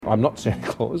I'm not Santa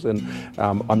Claus, and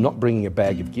I'm not bringing a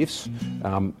bag of gifts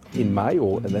in May,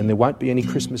 and there won't be any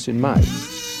Christmas in May.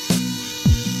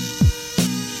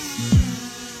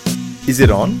 Is it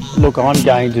on? Look, I'm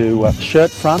going to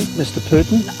shirt front, Mr.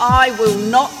 Putin. I will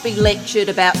not be lectured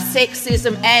about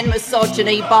sexism and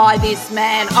misogyny by this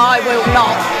man. I will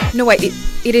not. No, wait,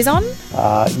 it is on?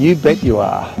 You bet you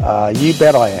are. You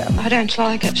bet I am. I don't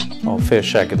like it. Oh, fair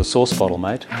shake of the sauce bottle,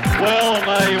 mate. Well,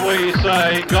 may we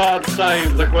say, God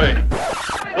save the Queen,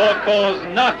 because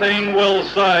nothing will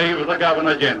save the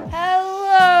Governor-General.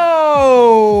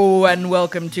 Hello, and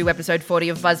welcome to episode 40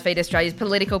 of BuzzFeed Australia's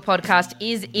political podcast,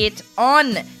 Is It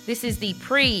On? This is the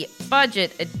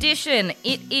pre-budget edition.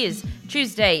 It is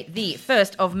Tuesday, the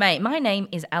 1st of May. My name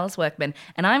is Alice Workman,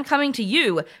 and I'm coming to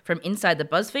you from inside the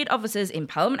BuzzFeed offices in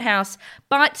Parliament House.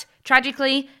 But,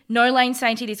 tragically, no Lane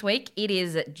Sainty this week. It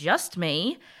is just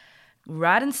me,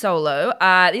 riding solo.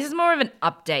 This is more of an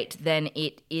update than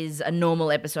it is a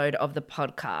normal episode of the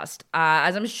podcast.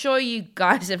 As I'm sure you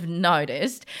guys have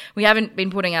noticed, we haven't been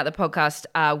putting out the podcast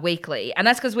weekly, and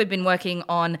that's because we've been working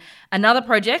on another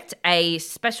project, a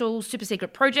special super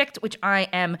secret project, which I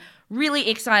am really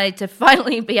excited to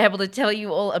finally be able to tell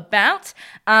you all about.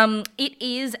 It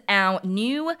is our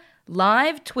new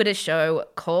live Twitter show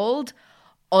called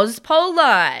Ozpol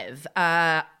Live.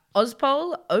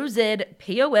 Ozpol,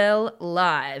 O-Z-P-O-L,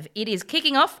 live. It is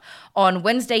kicking off on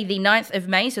Wednesday the 9th of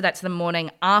May, so that's the morning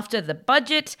after the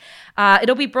budget.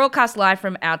 It'll be broadcast live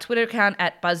from our Twitter account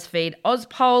at BuzzFeed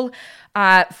Ozpol.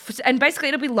 And basically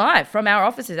it'll be live from our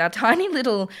offices, our tiny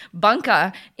little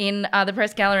bunker in the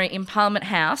press gallery in Parliament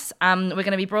House. We're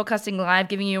going to be broadcasting live,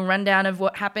 giving you a rundown of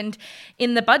what happened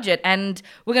in the budget. And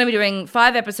we're going to be doing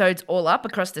 5 episodes all up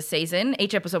across the season.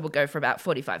 Each episode will go for about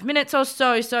 45 minutes or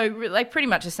so. So like pretty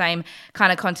much the same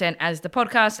kind of content as the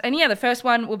podcast. And yeah, the first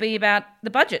one will be about the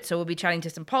budget. So we'll be chatting to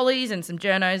some pollies and some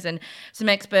journos and some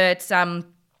experts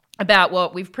about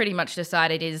what we've pretty much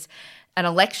decided is an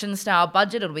election-style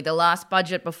budget. It'll be the last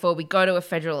budget before we go to a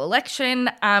federal election.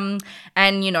 And,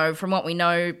 you know, from what we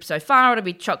know so far, it'll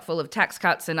be chock full of tax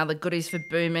cuts and other goodies for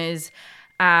boomers.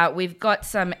 We've got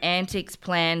some antics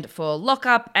planned for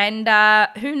lockup, and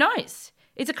who knows?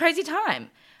 It's a crazy time.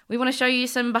 We want to show you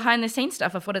some behind-the-scenes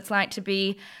stuff of what it's like to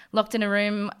be locked in a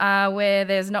room where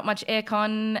there's not much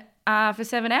aircon for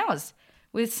 7 hours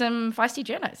with some feisty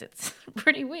journos. It's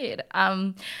pretty weird.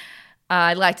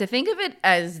 I like to think of it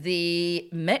as the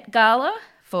Met Gala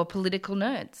for political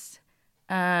nerds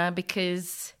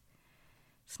because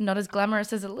it's not as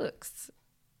glamorous as it looks.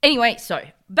 Anyway, so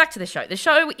back to the show. The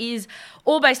show is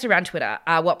all based around Twitter.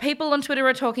 What people on Twitter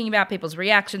are talking about, people's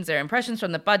reactions, their impressions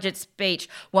from the budget speech,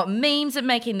 what memes are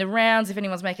making the rounds, if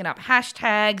anyone's making up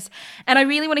hashtags. And I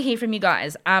really want to hear from you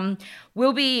guys.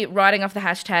 We'll be writing off the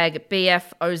hashtag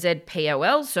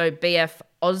BFOZPOL, so BF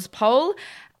Ozpol.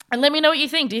 And let me know what you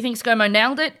think. Do you think ScoMo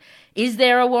nailed it? Is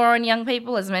there a war on young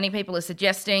people, as many people are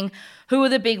suggesting? Who are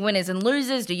the big winners and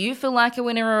losers? Do you feel like a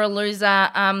winner or a loser?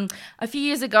 A few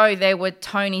years ago, there were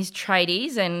Tony's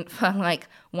tradies, and for like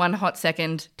one hot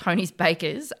second, Tony's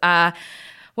bakers. What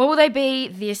will they be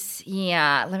this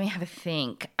year? Let me have a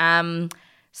think.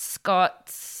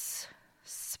 Scott's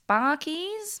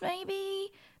Sparkies,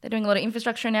 maybe? They're doing a lot of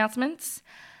infrastructure announcements.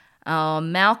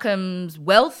 Malcolm's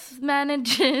wealth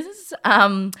managers,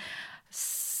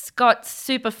 Scott's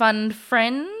super fund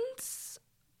friends.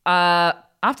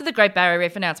 After the Great Barrier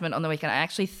Reef announcement on the weekend, I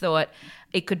actually thought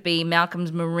it could be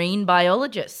Malcolm's marine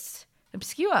biologists.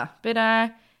 Obscure, but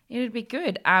it would be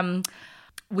good.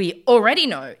 We already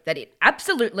know that it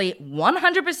absolutely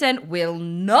 100% will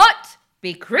not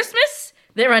be Christmas.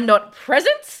 There are not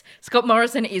presents. Scott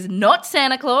Morrison is not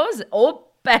Santa Claus or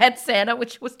Bad Santa,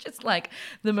 which was just like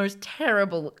the most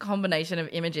terrible combination of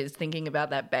images thinking about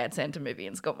that Bad Santa movie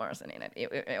and Scott Morrison in it.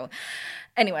 Ew.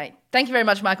 Anyway, thank you very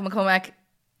much, Michael McCormack.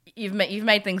 You've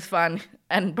made things fun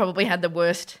and probably had the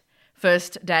worst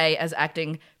first day as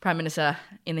acting Prime Minister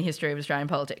in the history of Australian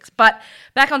politics. But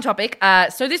back on topic.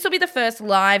 So this will be the first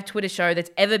live Twitter show that's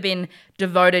ever been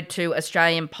devoted to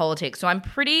Australian politics. So I'm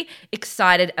pretty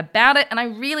excited about it, and I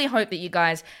really hope that you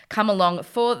guys come along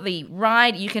for the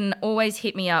ride. You can always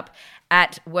hit me up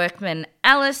at Workman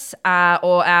Alice,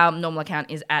 or our normal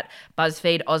account is at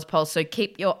BuzzFeed Ozpol. So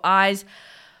keep your eyes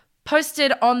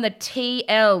posted on the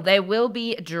TL. There will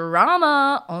be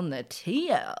drama on the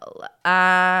TL.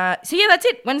 So yeah, that's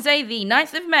it. Wednesday, the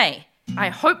 9th of May. I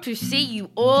hope to see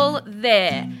you all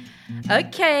there.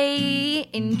 Okay,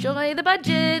 enjoy the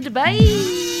budget.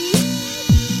 Bye.